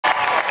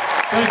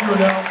Thank you,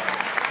 Renell.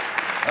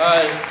 All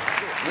right,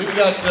 we've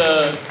got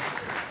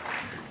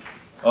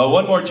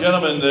one more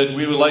gentleman that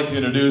we would like to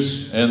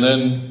introduce, and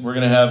then we're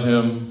going to have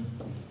him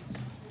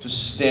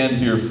just stand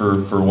here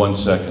for 1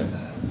 second.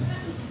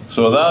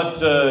 So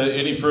without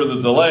any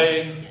further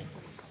delay,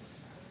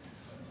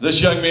 this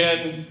young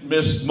man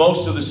missed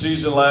most of the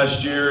season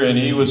last year, and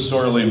he was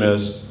sorely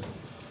missed.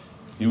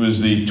 He was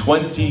the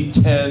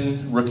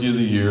 2010 Rookie of the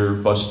Year,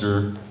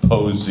 Buster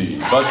Posey.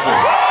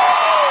 Buster.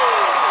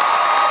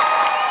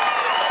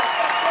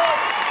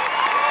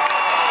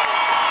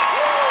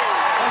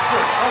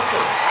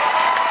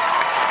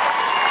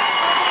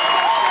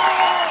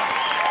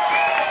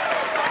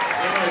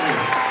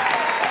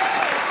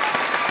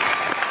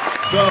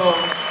 So,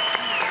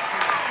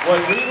 what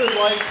we would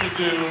like to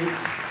do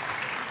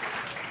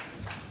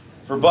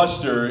for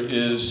Buster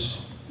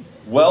is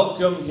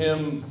welcome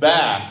him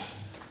back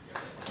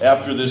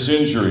after this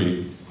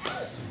injury.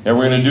 And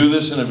we're going to do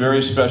this in a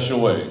very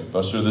special way.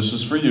 Buster, this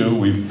is for you.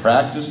 We've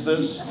practiced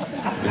this.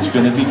 It's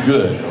going to be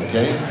good,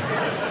 okay?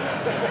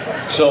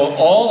 So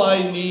all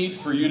I need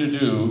for you to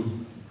do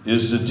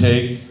is to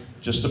take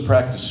just a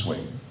practice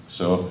swing.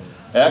 So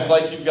act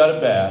like you've got a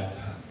bat.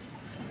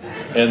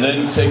 And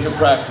then take a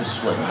practice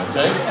swing,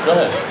 okay? Go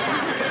ahead.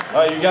 All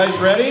right, you guys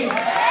ready?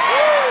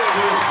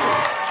 Seriously.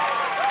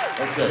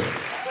 Okay,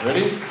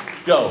 ready?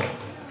 Go.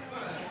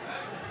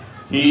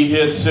 He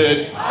hits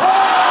it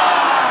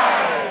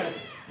high.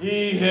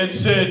 He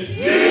hits it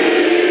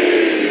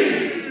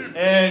deep.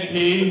 And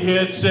he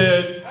hits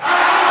it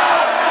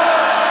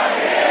out of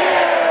here.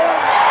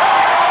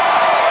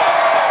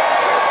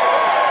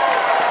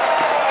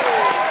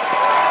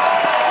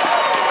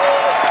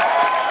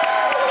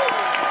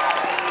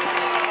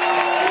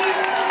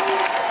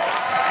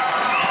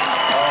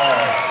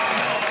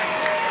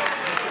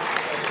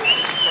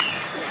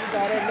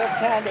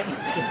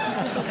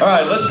 All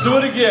right, let's do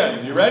it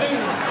again. You ready?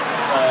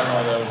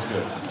 No, that was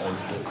good. That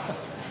was good.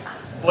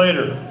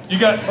 Later. You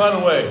got, by the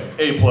way,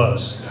 A+.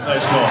 Nice going.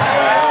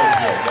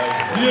 That was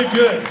good. You did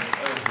good.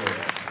 That was good.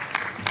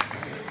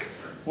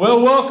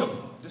 Well, welcome.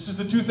 This is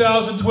the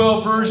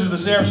 2012 version of the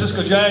San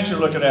Francisco Giants you're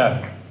looking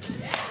at.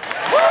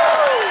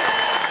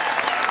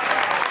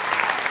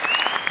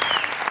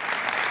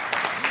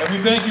 And we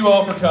thank you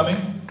all for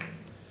coming.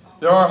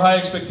 There are high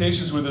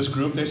expectations with this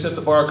group. They set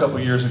the bar a couple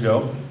years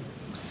ago.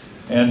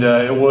 And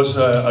it was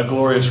a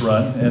glorious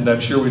run, and I'm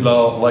sure we'd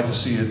all like to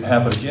see it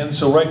happen again.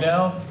 So right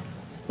now,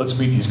 let's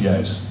meet these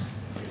guys.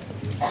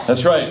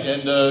 That's right,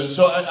 and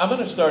so I'm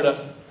going to start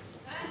up.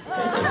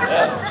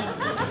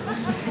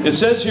 It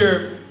says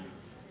here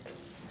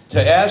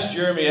to ask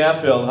Jeremy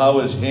Affeldt how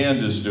his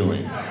hand is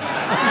doing.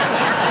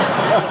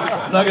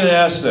 I'm not going to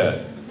ask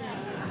that.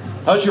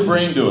 How's your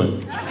brain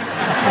doing?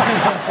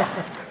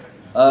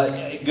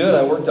 Good,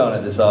 I worked on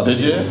it this offseason.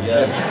 Did you?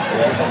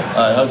 Yeah.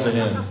 All right, how's the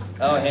hand?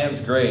 Oh, hand's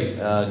great.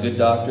 Good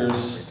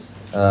doctors.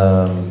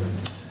 A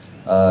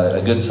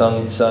good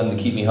son to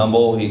keep me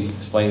humble. He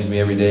explains to me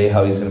every day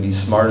how he's going to be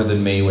smarter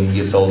than me when he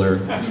gets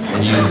older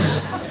and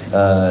use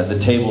the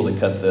table to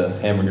cut the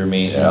hamburger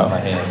meat out of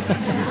my hand.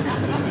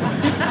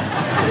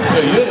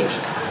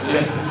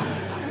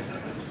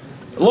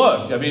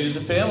 Look, I mean, he's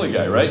a family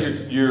guy, right?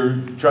 You're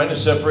trying to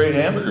separate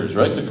hamburgers,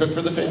 right? To cook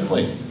for the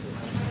family.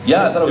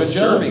 Yeah, I thought I was Good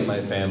job. serving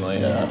my family,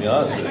 to be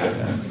honest with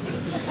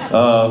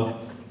you.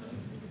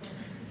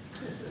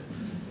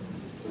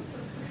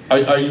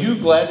 Are you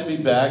glad to be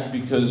back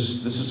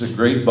because this is a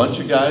great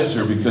bunch of guys,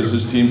 or because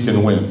this team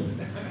can win?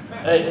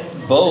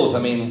 Both. I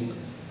mean,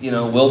 you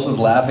know, Wilson's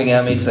laughing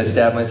at me because I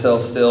stabbed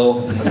myself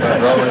still in the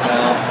front row right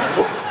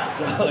now.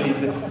 So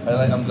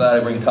I'm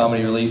glad I bring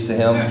comedy relief to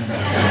him.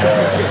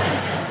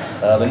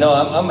 But no,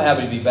 I'm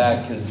happy to be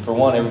back because, for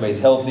one,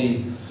 everybody's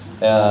healthy.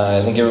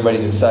 I think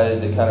everybody's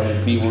excited to kind of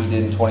repeat what we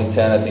did in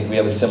 2010. I think we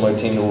have a similar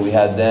team to what we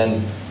had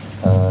then.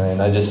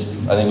 And I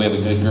think we have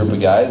a good group of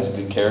guys,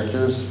 good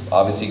characters,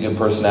 obviously good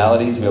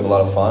personalities. We have a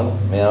lot of fun.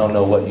 Man, I don't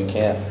know what you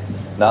can't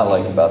not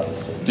like about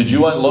this team. Did you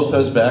want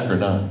Lopez back or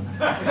not?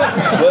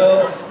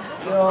 Well,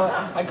 you know,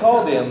 I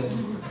called him,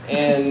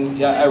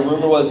 and a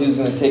rumor was he was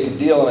going to take a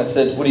deal, and I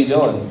said, "What are you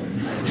doing?"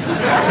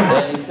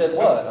 And he said,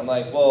 "What?" I'm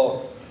like,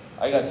 "Well,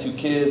 I got 2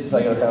 kids,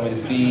 I got a family to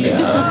feed.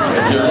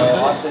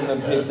 Austin hasn't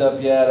been picked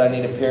up yet, I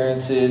need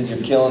appearances,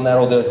 you're killing that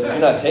whole deal. You're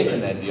not taking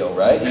that deal,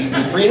 right?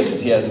 Your free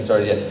agency hasn't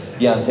started yet."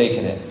 "Yeah, I'm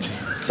taking it."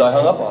 So I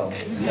hung up on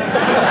him.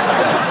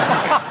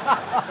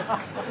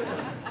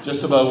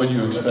 Just about what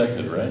you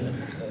expected, right?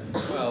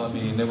 Well, I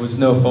mean, there was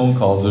no phone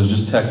calls, it was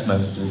just text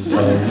messages. So,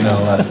 you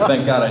know,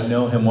 thank God I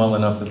know him well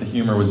enough that the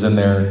humor was in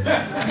there,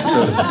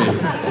 so to speak.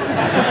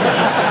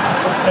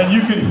 And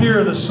you could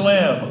hear the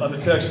slam on the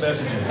text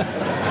messaging.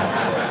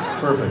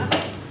 Perfect.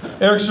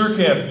 Eric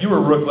Surkamp, you were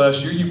a Rook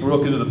last year. You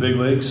broke into the big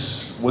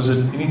leagues. Was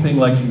it anything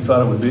like you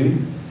thought it would be?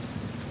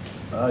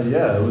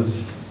 Yeah, it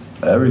was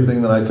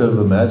everything that I could have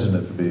imagined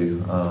it to be.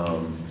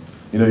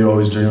 You know, you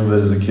always dream of it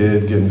as a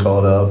kid, getting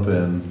called up,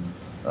 and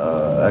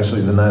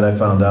actually the night I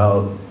found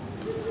out,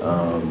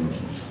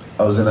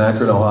 I was in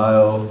Akron,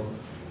 Ohio.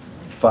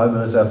 5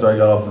 minutes after I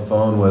got off the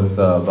phone with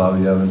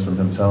Bobby Evans from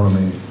him telling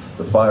me,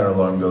 the fire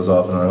alarm goes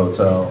off in our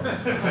hotel.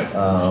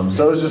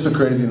 So it was just a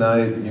crazy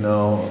night, you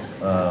know.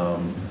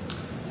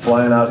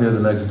 Flying out here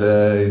the next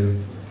day,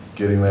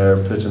 getting there,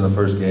 pitching the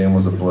first game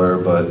was a blur,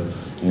 but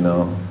you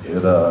know,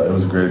 it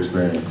was a great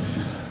experience.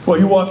 Well,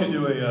 you walk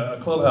into a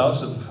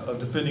clubhouse of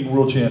defending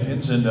world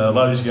champions, and a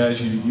lot of these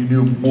guys you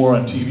knew more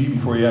on TV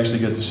before you actually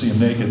get to see them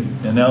naked,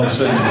 and now all of a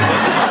sudden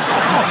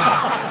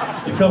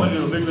you come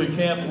into a big league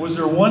camp. Was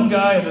there one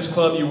guy in this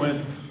club you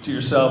went to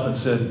yourself and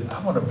said, I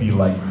want to be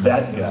like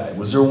that guy?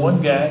 Was there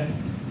one guy?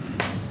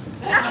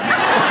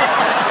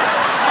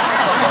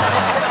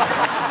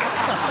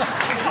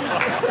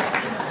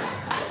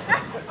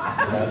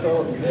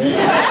 Affeldt?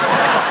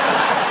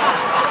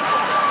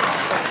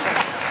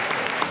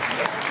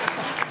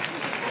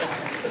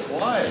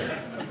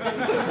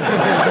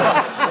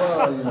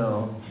 Well, you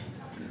know,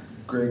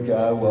 great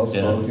guy,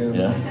 well-spoken,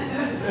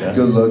 Yeah.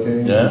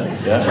 good-looking.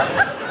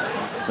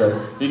 Yeah.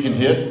 So, He can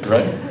hit,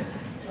 right?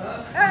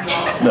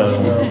 No.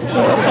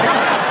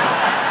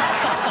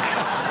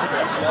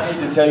 I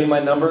need to tell you my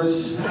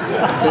numbers.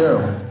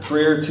 terrible.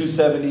 Career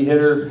 270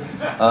 hitter,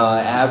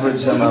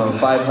 average I'm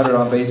 500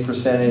 on base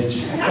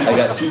percentage. I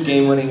got 2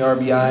 game-winning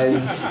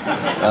RBIs.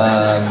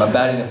 I'm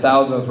batting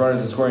 1,000 with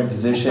runners in scoring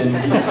position.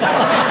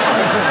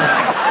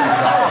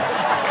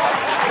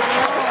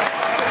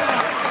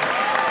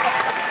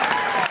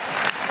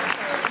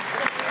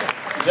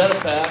 Is that a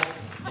fact?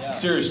 Yeah.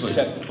 Seriously.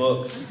 Check the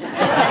books.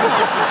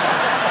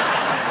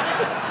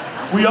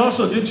 We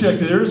also did check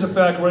that there is a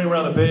fact running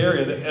around the Bay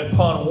Area that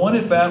upon one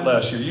at bat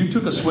last year, you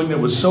took a swing that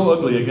was so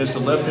ugly against a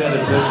left-handed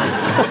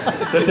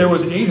pitcher that there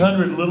was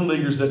 800 little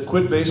leaguers that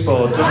quit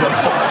baseball and took up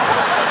soccer.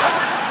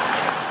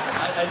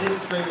 I did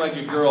scream like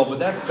a girl, but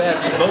that's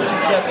bad because Bochy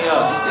set me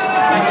up.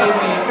 He made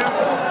me.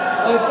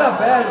 Well, it's not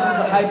bad. It's just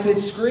a high-pitched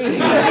scream.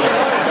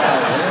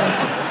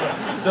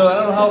 So I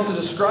don't know how else to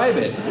describe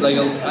it.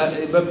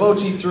 But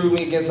Bochy threw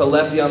me against a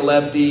lefty on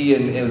lefty,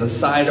 and it was a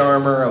side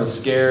armor. I was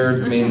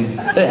scared. I mean,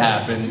 it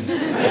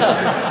happens.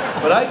 Yeah.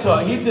 But I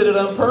thought he did it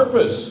on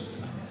purpose.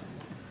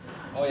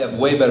 Oh yeah,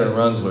 way better than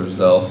Runslers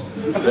though.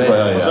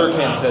 Well, yeah.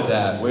 Surkamp said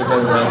that. Way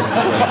better than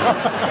Runslers.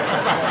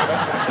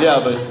 Yeah,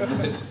 but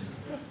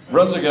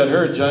Runza got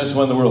hurt, Giants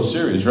won the World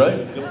Series,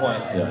 right? Good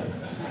point. Yeah.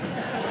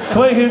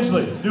 Clay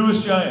Hensley,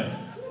 newest Giant,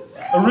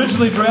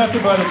 originally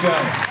drafted by the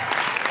Giants.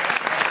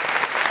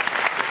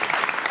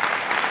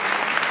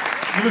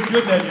 You look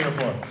good in that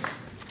uniform.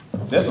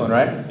 This one,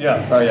 right?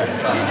 Yeah. Oh, yeah.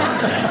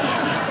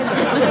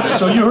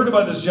 So you heard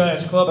about this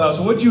Giants clubhouse.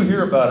 What did you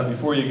hear about it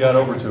before you got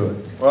over to it?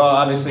 Well,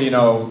 obviously, you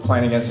know,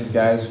 playing against these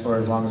guys for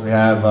as long as we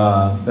have,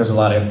 there's a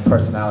lot of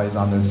personalities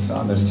on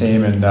this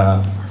team, and you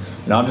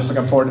know, I'm just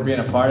looking forward to being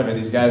a part of it.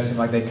 These guys seem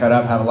like they cut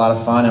up, have a lot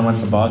of fun, and win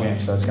some ball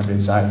games, so it's going to be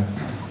exciting.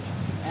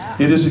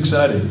 It is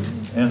exciting,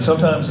 and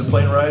sometimes the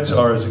plane rides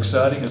are as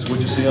exciting as what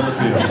you see on the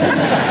field.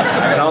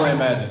 I can only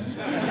imagine.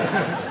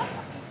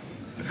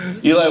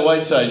 Eli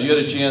Whiteside, you got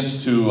a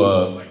chance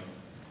to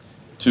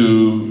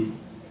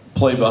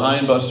play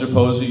behind Buster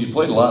Posey. You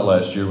played a lot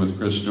last year with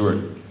Chris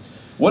Stewart.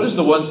 What is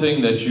the one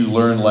thing that you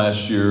learned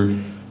last year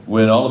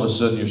when all of a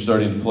sudden you're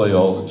starting to play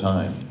all the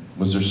time?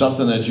 Was there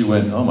something that you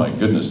went, oh my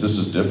goodness, this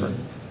is different?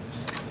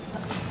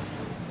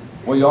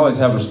 Well, you always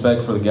have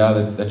respect for the guy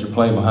that you're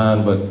playing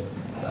behind, but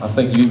I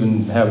think you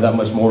even have that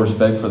much more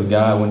respect for the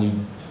guy when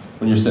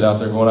you sit out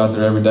there, going out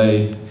there every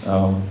day,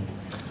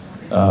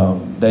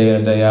 day in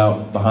and day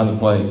out behind the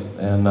plate.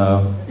 And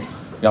a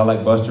guy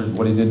like Buster,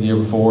 what he did the year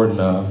before and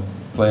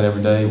playing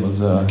every day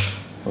was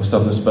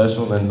something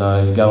special, and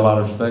you got a lot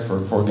of respect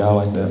for a guy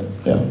like that.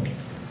 Yeah.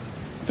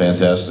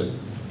 Fantastic.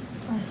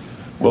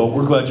 Well,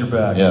 we're glad you're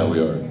back. Yeah, we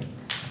are.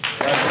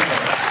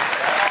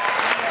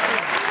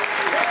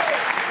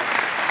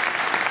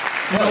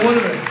 You know, one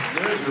of the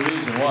There is a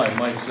reason why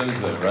Mike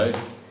says that, right?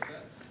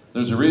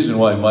 There's a reason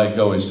why Mike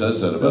always says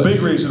that about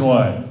big you. reason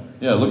why.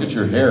 Yeah, look at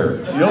your hair.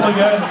 The only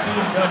guy on the team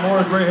got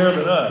more gray hair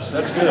than us.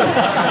 That's good. I'm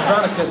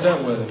trying to catch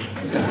up with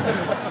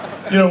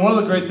him. You know, one of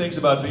the great things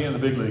about being in the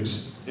big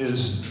leagues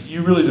is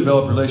you really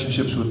develop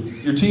relationships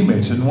with your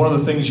teammates, and one of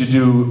the things you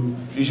do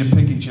is you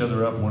pick each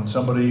other up when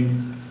somebody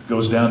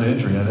goes down to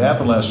injury. And it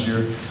happened last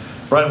year.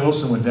 Brian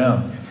Wilson went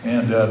down,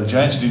 and the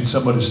Giants needed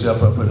somebody to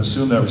step up and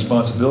assume that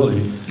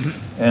responsibility.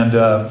 And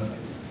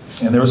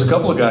there was a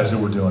couple of guys that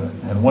were doing it.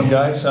 And one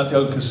guy,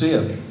 Santiago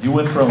Casilla, you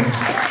went from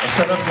a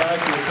setup guy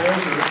to a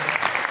closer.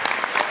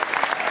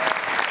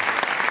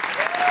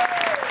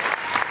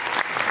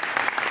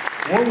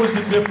 What was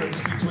the difference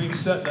between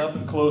setting up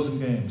and closing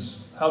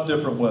games? How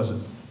different was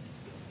it?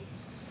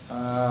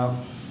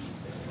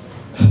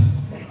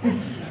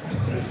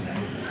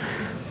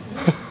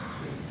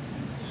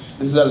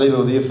 This is a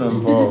little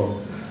different, but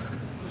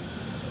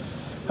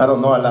I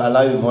don't know. I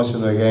like the emotion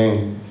of the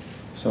game.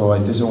 So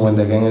this is when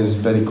the game is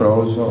very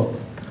close. So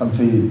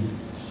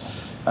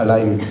I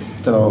like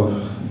throw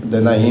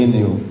the 9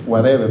 inning,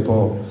 whatever.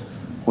 But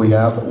we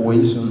have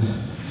Wilson.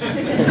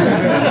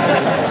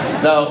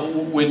 Now,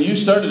 when you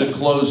started to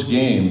close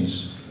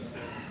games,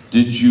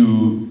 did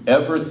you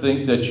ever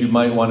think that you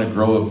might want to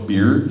grow a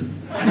beard?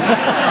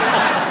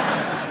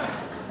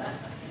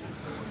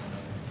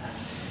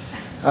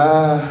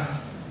 Yeah.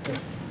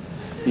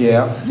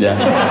 Yeah.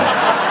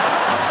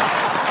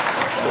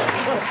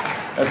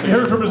 That's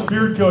heard from his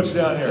beard coach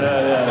down here.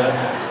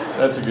 Yeah,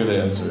 that's a good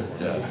answer.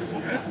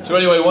 Yeah. So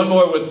anyway, one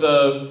more with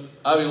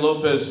Avi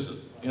Lopez.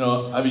 You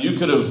know, I mean, you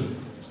could have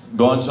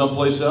gone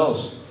someplace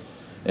else,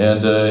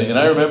 and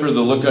I remember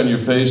the look on your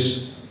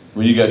face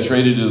when you got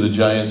traded to the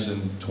Giants in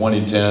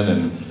 2010,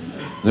 and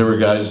there were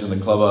guys in the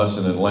clubhouse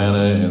in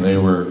Atlanta, and they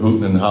were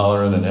hooting and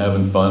hollering and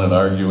having fun and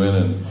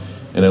arguing,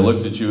 and I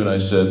looked at you and I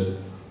said,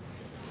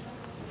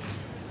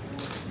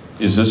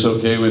 "Is this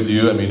okay with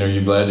you? I mean, are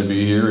you glad to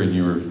be here?" And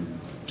you were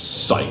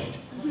psyched.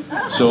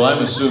 So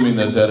I'm assuming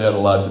that that had a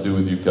lot to do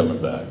with you coming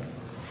back.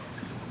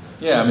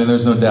 Yeah, I mean,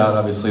 there's no doubt,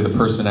 obviously, the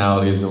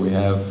personalities that we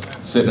have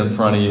sitting in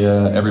front of you,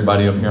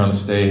 everybody up here on the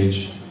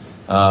stage.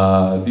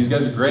 These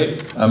guys are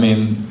great. I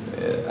mean,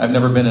 I've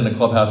never been in a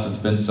clubhouse that's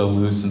been so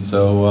loose and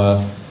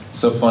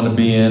so fun to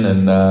be in,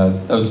 and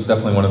that was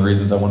definitely one of the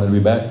reasons I wanted to be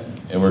back.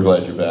 And we're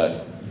glad you're back.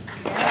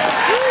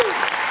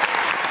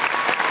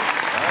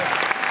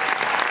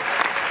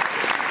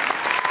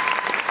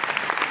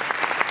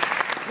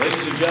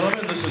 Ladies and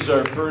gentlemen, this is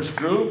our first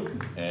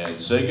group, and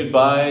say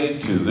goodbye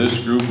to this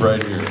group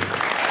right here.